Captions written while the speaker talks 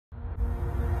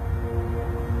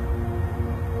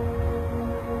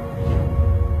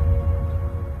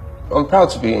I'm proud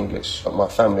to be English. My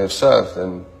family have served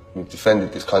and we've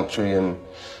defended this country and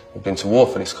we've been to war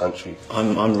for this country.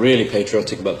 I'm really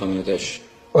patriotic about Bangladesh.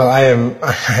 Well, I am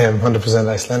 100%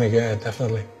 Icelandic, yeah,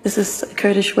 definitely. This is a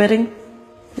Kurdish wedding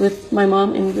with my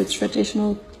mom in the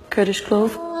traditional Kurdish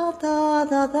clothes.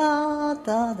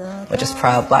 We're just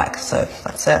proud black, so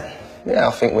that's it. Yeah,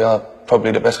 I think we are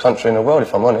probably the best country in the world,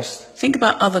 if I'm honest. Think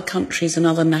about other countries and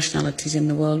other nationalities in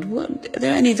the world. Are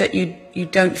there any that you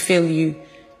don't feel you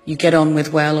get on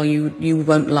with well or you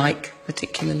won't like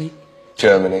particularly?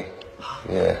 Germany.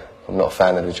 Yeah, I'm not a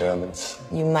fan of the Germans.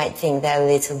 You might think they're a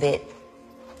little bit...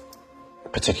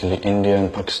 Particularly India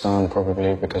and Pakistan,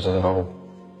 probably, because of the whole,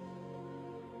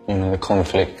 the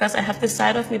conflict. Because I have this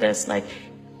side of me that's like,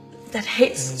 that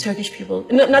hates Turkish people.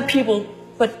 Not people,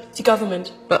 but the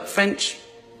government. But French?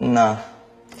 No.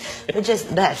 We're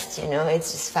just best,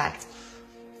 it's just fact.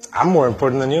 I'm more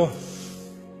important than you.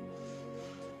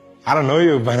 I don't know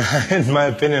you, but in my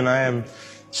opinion, I am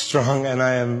strong and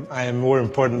I am more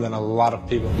important than a lot of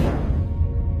people.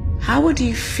 How would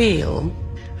you feel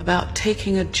about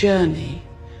taking a journey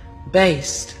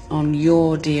based on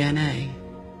your DNA?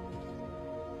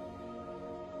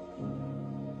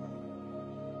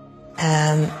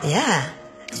 Yeah,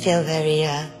 I feel very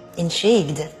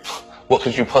intrigued. What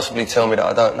could you possibly tell me that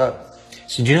I don't know?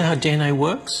 So do you know how DNA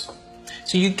works?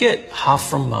 So you get half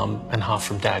from mum and half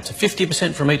from dad, so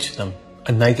 50% from each of them,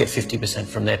 and they get 50%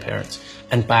 from their parents,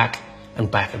 and back and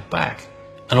back and back.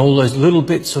 And all those little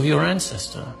bits of your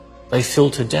ancestor, they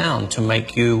filter down to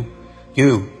make you.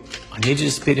 I need you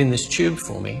to spit in this tube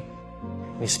for me.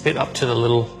 You spit up to the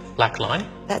little black line.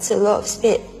 That's a lot of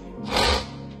spit.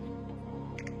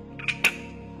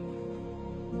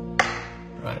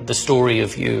 Right, the story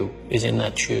of you is in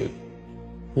that tube.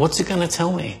 What's it going to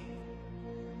tell me?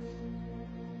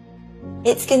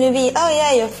 It's going to be, oh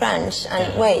yeah, you're French,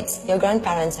 and wait, your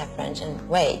grandparents are French, and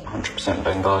wait. 100%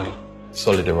 Bengali.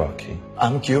 Solid Iraqi.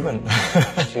 I'm Cuban. You're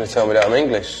going to tell me that I'm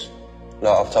English,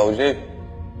 like I've told you.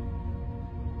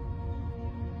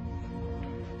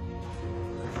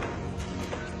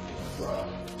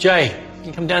 Jay, can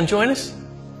you come down and join us?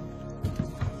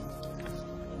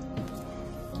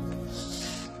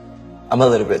 I'm a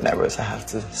little bit nervous, I have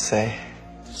to say.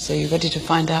 So you ready to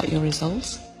find out your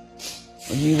results?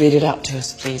 Will you read it out to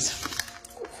us, please?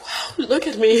 Wow, look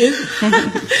at me.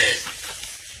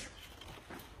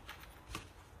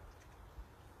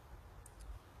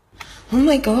 Oh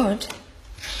my God.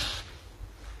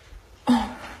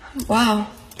 Oh, wow.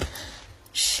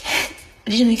 Shit, I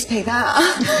didn't expect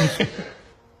that.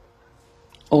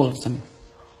 All of them.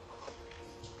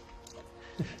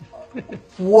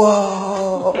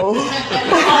 Whoa!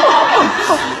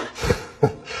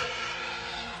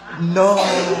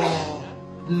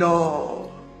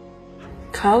 No.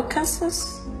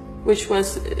 Caucasus, which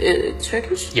was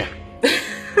Turkish? Yeah.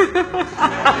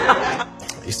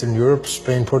 Eastern Europe,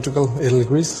 Spain, Portugal, Italy,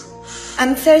 Greece.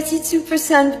 I'm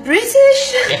 32%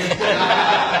 British.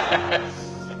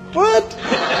 What?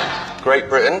 Great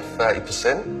Britain,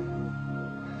 30%.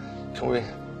 Can we...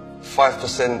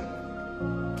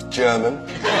 5% German.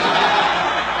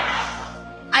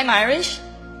 I'm Irish.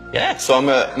 Yeah. So I'm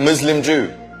a Muslim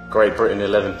Jew. Great Britain,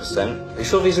 11%. Are you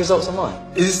sure these results are mine?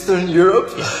 Eastern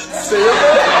Europe?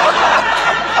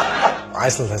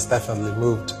 Iceland has definitely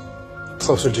moved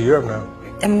closer to Europe now.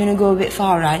 I'm gonna go a bit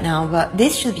far right now, but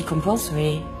this should be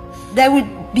compulsory. There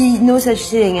would be no such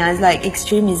thing as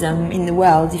extremism in the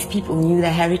world if people knew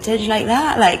their heritage like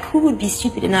that. Who would be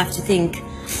stupid enough to think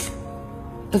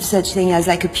of such thing as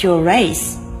a pure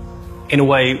race? In a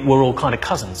way, we're all kind of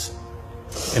cousins,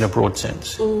 in a broad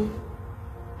sense. In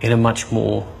a much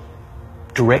more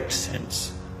direct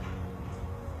sense,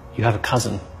 you have a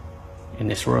cousin in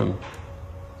this room.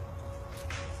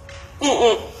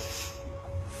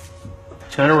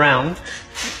 Turn around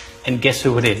and guess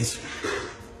who it is.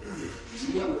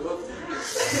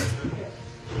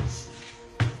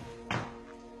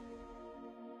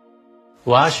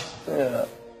 Waj? Yeah.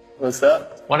 What's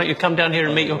that? Why don't you come down here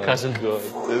and meet your cousin? God,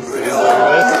 this is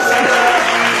nervous.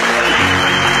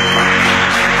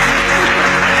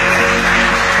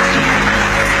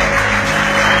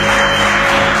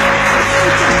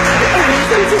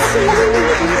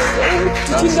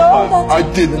 Did you know that? I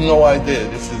didn't know I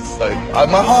did. This is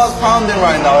my heart's pounding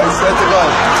right now, I swear to God.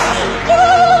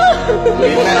 We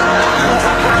met.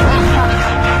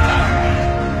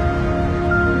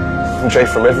 I'm Jay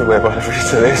from everywhere by the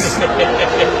reason of this.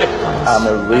 I'm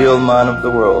a real man of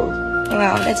the world.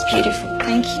 Wow, that's beautiful.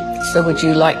 Thank you. So would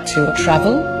you like to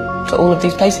travel to all of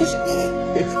these places?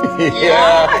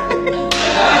 Yeah.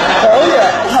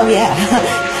 Oh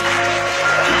yeah.